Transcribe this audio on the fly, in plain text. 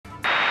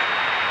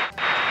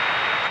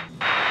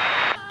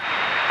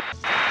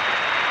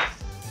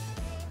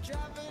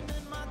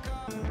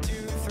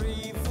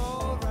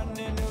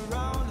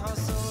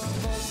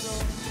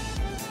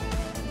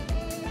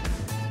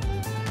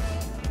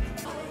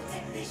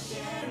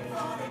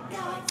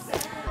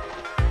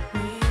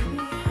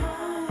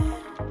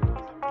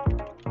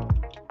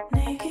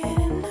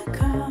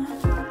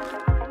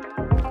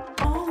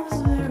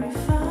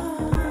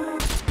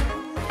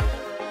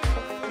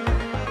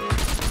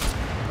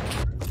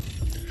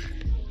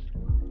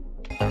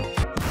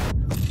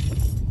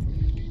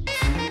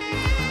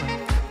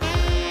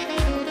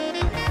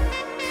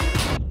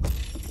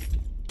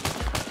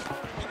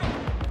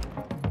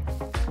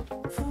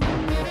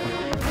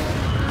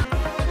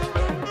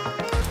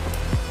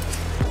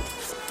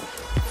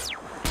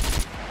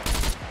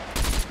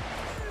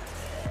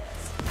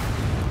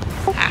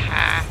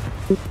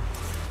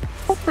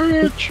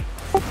bitch!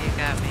 You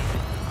got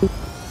me.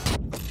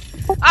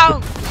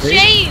 Oh,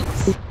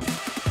 James!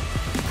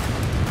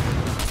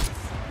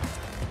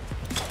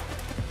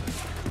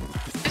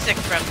 Music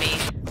from me.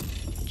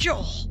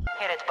 Joel.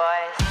 Hit it,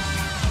 boys.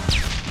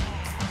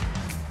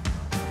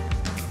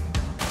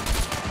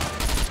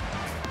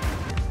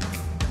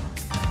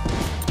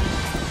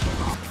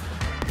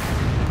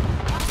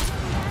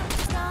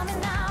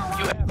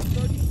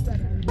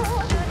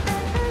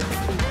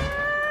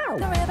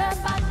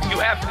 You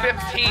have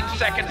 15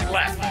 seconds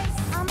left.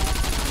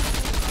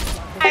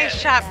 I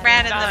shot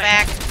Brad in the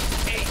back.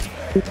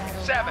 8,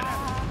 7,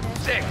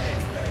 6,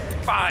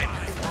 5,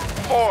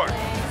 4,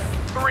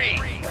 3,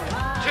 2,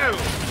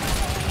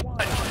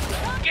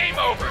 1. Game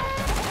over.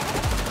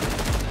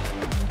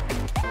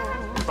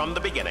 From the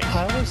beginning.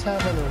 I was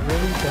having a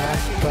really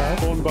bad bug.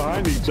 Going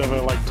behind each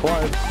other like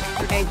twice.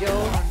 Hey,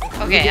 Joel.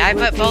 Okay, I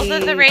put both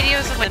of the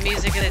radios and the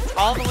music and it's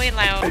all the way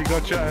loud. You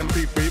got your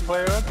MP3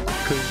 player on?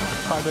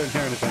 Because I didn't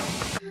hear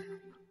anything.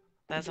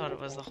 That's what it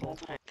was the whole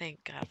time.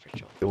 Thank God for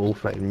Joel. You'll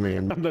find me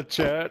in The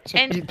chat.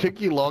 And- It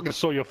took you long to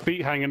saw your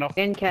feet hanging off.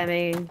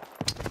 Incoming.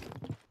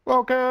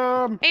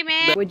 Welcome! Hey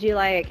man! Would you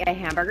like a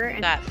hamburger?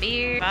 Got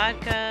beer,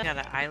 vodka, got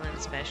an island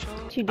special.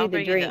 You do I'll the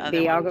bring you drink, other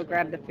B. I'll one. go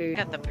grab the food.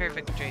 Got the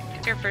perfect drink.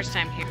 It's your first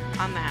time here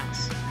on the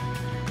house.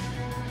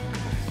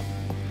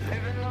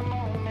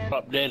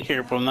 Up dead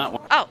here from that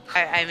one. Oh,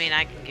 I mean,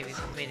 I can give you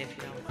some meat if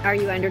you don't. Are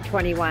you under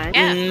 21?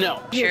 Yeah.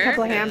 No. Do a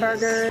couple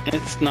hamburgers.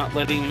 It's not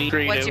letting me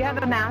trade What's it. You have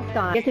a mask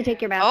on. You have to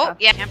take your mask Oh, off.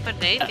 yeah, can't put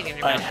anything in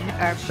your mouth.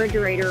 A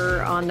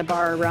refrigerator on the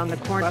bar around the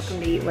corner. Welcome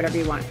to eat whatever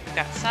you want.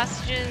 Got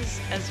sausages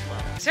as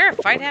well. Is there a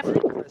fight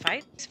happening?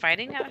 Fight? Is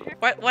fighting out here?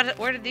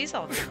 Where did these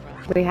all come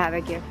from? We have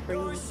a gift for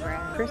you,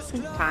 Brad.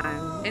 Christmas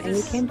time. It And you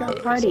is came to our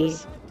party.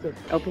 Christmas.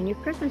 Open your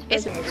Christmas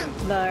Is present.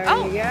 it? There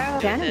Oh. you go.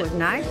 Santa was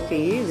nice to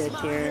you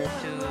this year.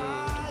 Dude.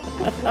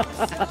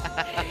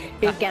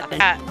 He's got the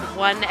Got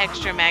one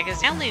extra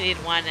magazine. I only need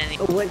one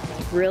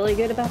What's really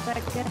good about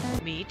that guy?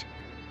 meat.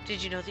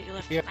 Did you know that you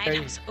left Yeah, my house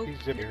he's open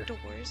in here.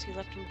 doors? You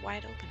left them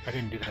wide open. I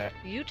didn't do that.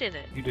 You did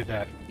it. You did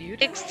that. You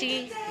did.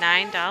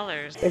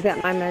 $69. Is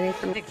that my money I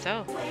from think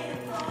so.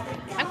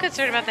 I'm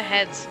concerned about the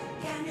heads.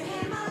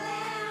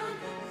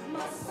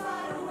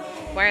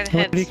 Why are the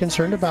What are you heads?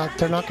 concerned about?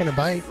 They're not going to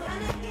bite.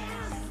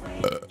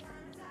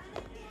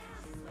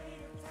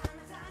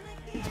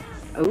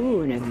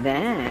 Ooh, an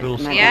event.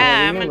 My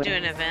Yeah, I'm ballerina gonna will- do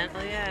an event.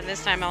 Oh, yeah, and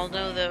this time I'll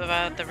know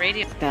about the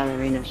radio.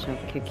 Ballerina shall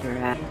kick your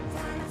ass.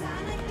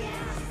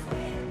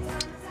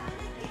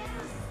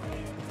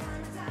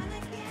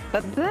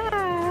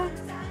 Bye-bye.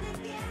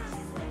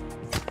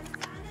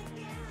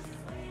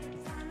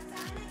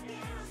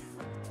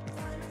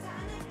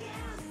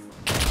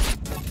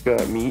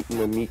 got meat, and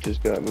the meat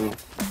just got me.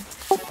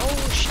 Oh,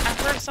 I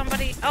heard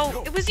somebody.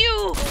 Oh, it was you!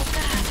 Oh,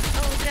 God.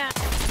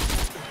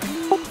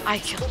 Oh, God. I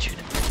killed you.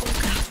 Oh,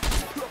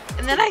 God.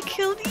 And then I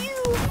killed you.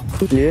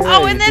 Yeah,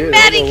 Oh, and you then did.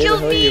 Maddie I don't know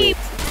killed where the hell me. you-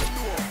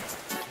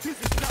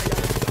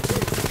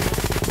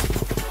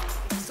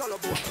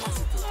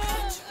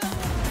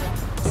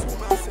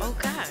 Oh,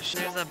 gosh.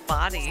 There's a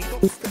body.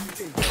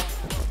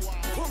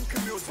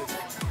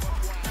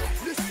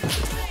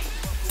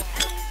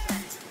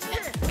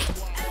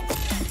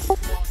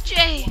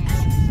 Jay.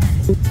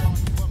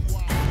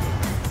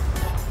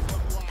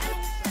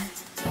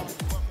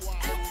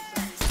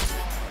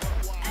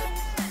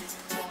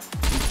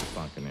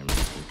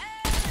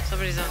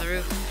 Somebody's on the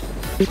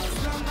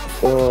roof.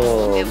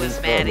 Oh, It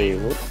was Maddie.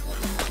 What?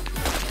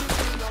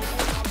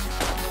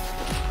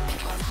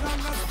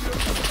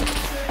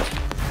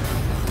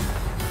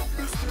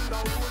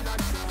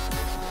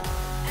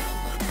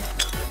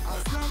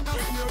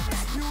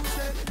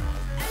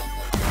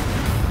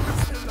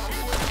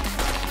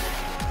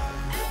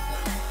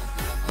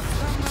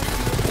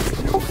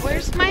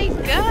 Where's my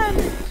gun?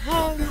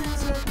 Oh,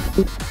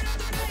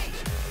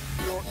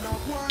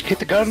 Hit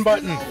the gun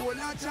button.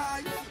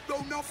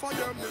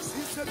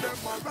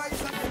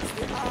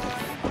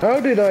 How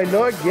did I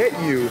not get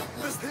you?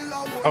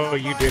 Oh,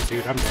 you did,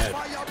 dude. I'm dead.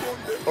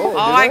 oh, did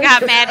I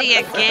got Maddie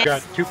again.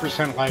 Got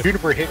 2% life.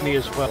 Juniper hit me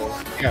as well.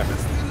 Yeah.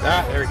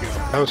 Ah, there you go.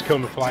 That was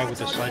killing the fly with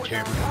a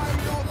sledgehammer.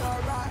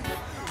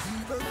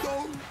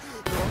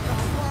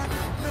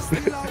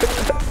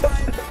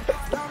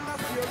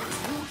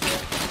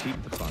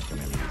 Keep the fucking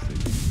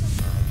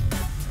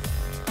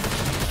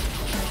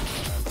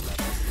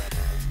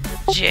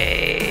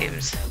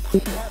James.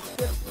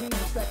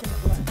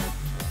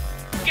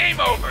 Game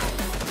over.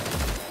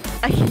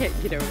 I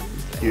can't get over.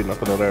 You're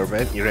not another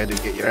event. You ready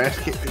to get your ass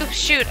kicked? Oh,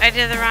 shoot, I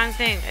did the wrong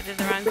thing. I did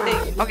the wrong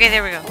thing. Okay,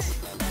 there we go.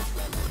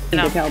 You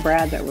No. can tell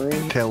Brad that we're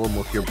in. Tell him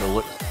with your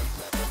bullet.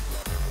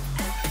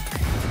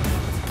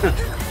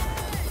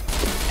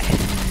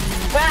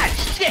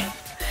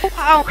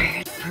 Oh,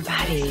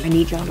 Everybody, I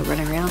need y'all to run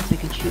around so I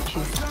can shoot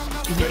you.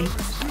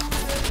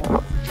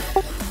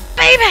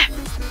 baby!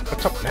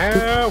 What's up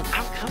now?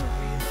 I'm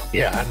coming for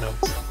Yeah, I know.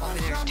 you. I'll be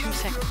there in 2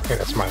 seconds. Okay,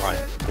 that's my line.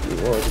 If you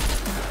want.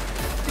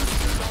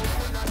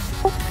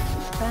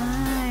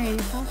 Fine,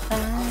 it's all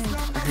fine.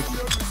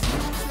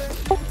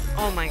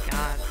 Oh my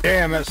god.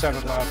 Damn, that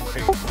sounded loud and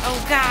painful.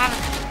 Oh god.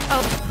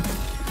 Oh.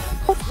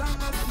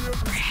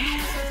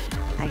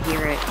 I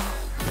hear it.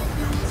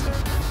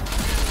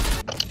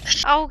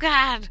 Oh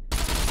god.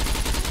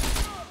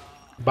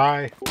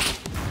 Bye.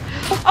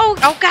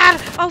 Oh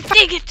god. Oh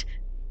dang it.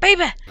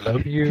 Baby.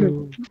 Love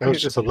you. That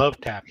was just a love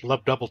tap.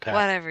 Love double tap.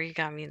 Whatever, you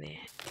got me there.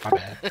 My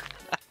bad.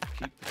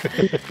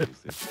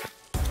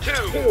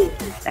 2,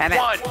 Damn it.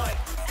 1,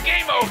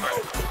 game over.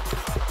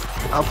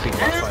 I'll take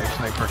my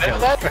sniper kill.